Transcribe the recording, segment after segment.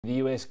The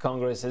US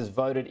Congress has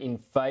voted in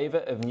favour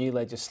of new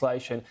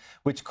legislation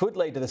which could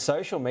lead to the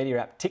social media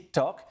app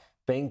TikTok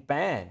being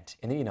banned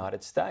in the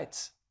United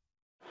States.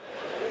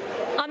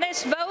 On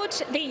this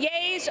vote, the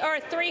yeas are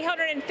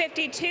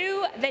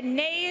 352, the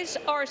nays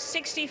are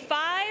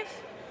 65.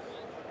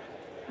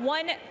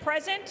 One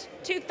present,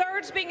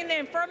 2/3 being in the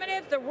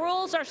affirmative. The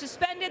rules are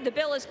suspended, the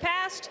bill is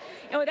passed,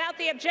 and without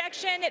the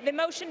objection, the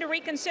motion to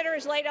reconsider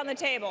is laid on the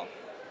table.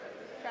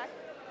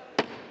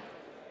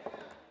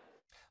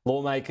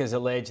 Lawmakers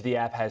allege the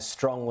app has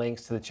strong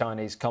links to the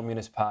Chinese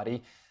Communist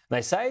Party.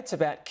 They say it's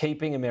about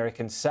keeping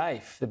Americans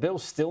safe. The bill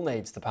still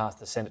needs to pass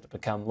the Senate to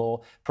become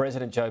law.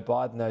 President Joe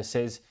Biden, though,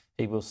 says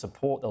he will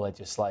support the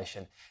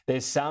legislation.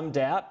 There's some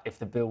doubt if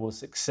the bill will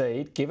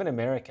succeed, given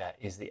America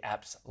is the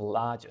app's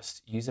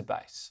largest user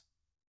base.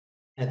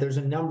 And there's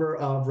a number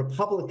of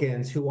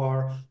Republicans who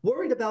are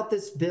worried about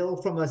this bill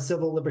from a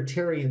civil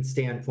libertarian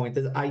standpoint.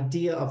 The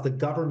idea of the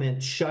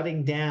government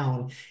shutting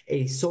down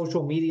a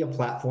social media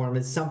platform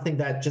is something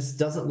that just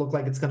doesn't look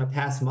like it's going to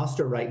pass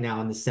muster right now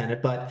in the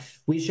Senate. But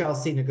we shall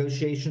see.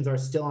 Negotiations are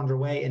still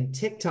underway, and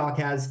TikTok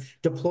has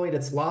deployed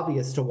its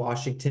lobbyists to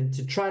Washington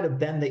to try to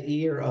bend the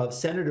ear of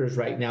senators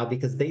right now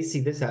because they see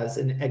this as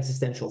an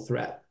existential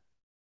threat.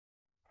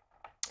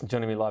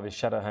 Joining me live is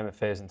Shadow Home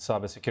Affairs and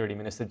Cybersecurity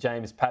Minister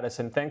James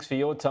Patterson. Thanks for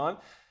your time.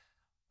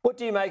 What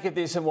do you make of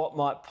this and what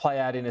might play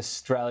out in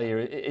Australia?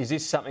 Is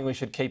this something we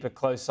should keep a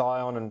close eye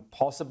on and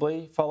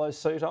possibly follow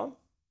suit on?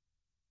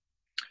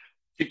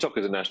 TikTok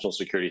is a national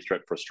security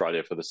threat for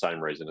Australia for the same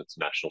reason it's a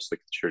national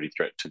security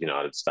threat to the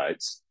United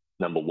States.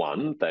 Number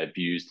one, they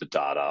abuse the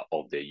data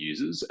of their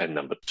users. And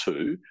number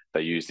two,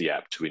 they use the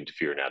app to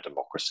interfere in our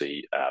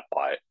democracy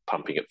by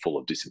pumping it full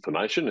of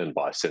disinformation and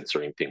by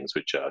censoring things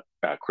which are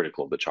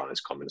critical of the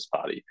Chinese Communist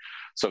Party.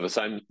 So for the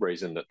same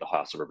reason that the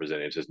House of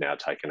Representatives has now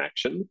taken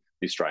action,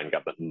 the Australian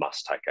government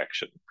must take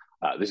action.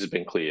 This has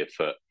been clear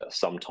for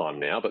some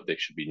time now, but there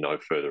should be no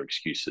further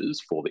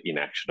excuses for the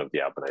inaction of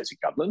the Albanese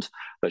government.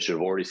 They should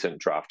have already sent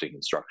drafting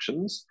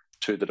instructions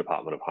to the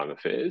Department of Home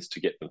Affairs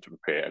to get them to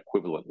prepare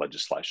equivalent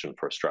legislation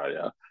for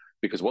Australia.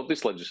 Because what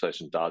this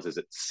legislation does is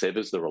it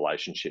severs the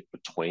relationship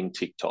between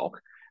TikTok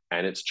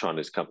and its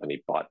Chinese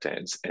company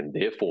ByteDance, and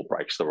therefore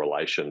breaks the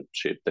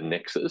relationship, the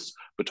nexus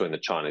between the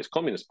Chinese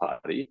Communist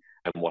Party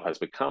and what has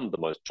become the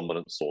most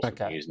dominant source of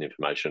news and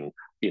information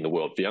in the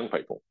world for young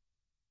people.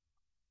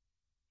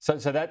 So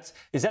is that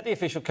the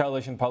official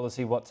coalition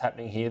policy, what's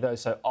happening here, though?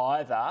 So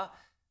either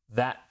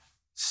that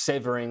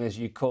severing, as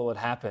you call it,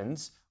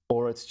 happens,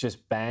 or it's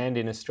just banned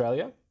in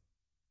Australia?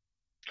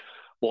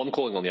 Well, I'm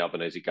calling on the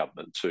Albanese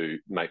government to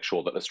make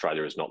sure that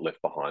Australia is not left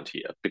behind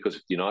here, because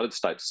if the United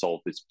States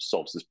solves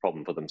this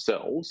problem for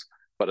themselves,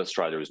 but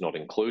Australia is not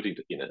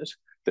included in it,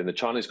 then the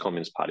Chinese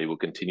Communist Party will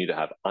continue to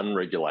have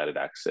unregulated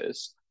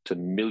access to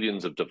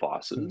millions of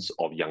devices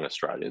of young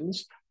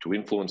Australians to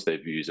influence their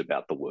views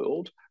about the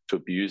world, to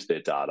abuse their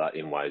data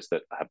in ways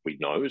that we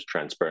know has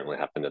transparently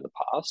happened in the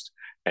past.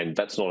 And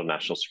that's not a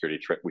national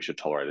security threat we should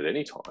tolerate at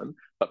any time,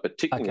 but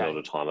particularly not at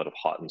a time of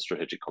heightened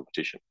strategic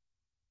competition.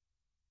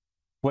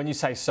 When you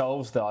say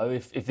solves, though,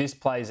 if this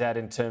plays out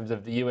in terms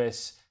of the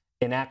US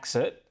enacts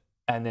it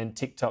and then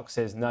TikTok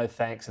says no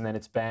thanks and then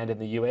it's banned in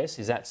the US,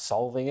 is that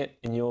solving it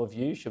in your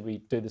view? Should we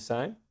do the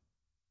same?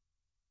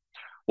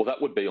 Well,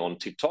 that would be on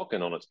TikTok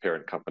and on its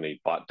parent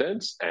company,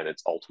 ByteDance, and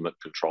its ultimate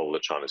control of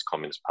the Chinese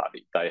Communist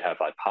Party. They have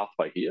a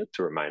pathway here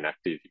to remain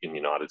active in the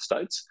United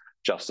States,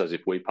 just as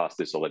if we pass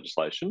this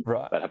legislation,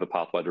 they have a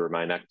pathway to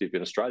remain active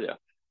in Australia.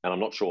 And I'm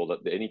not sure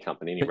that any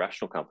company, any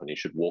rational company,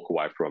 should walk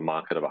away from a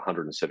market of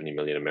 170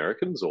 million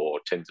Americans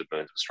or tens of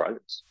millions of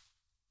Australians.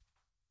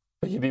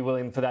 Would you be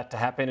willing for that to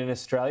happen in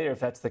Australia if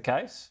that's the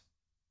case?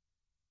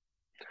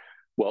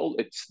 Well,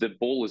 the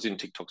ball is in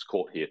TikTok's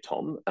court here,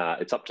 Tom.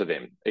 It's up to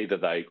them. Either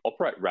they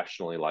operate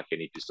rationally like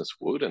any business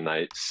would and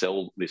they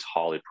sell this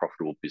highly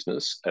profitable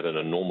business at an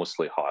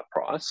enormously high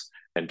price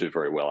and do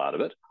very well out of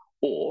it,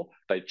 or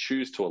they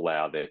choose to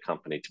allow their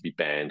company to be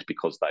banned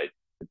because they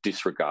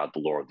disregard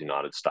the law of the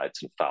United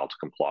States and fail to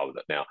comply with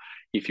it. Now,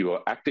 if you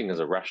are acting as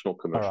a rational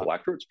commercial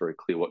actor, it's very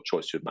clear what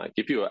choice you'd make.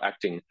 If you are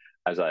acting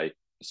as a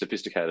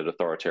sophisticated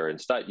authoritarian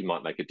state, you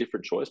might make a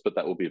different choice, but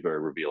that will be a very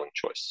revealing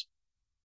choice.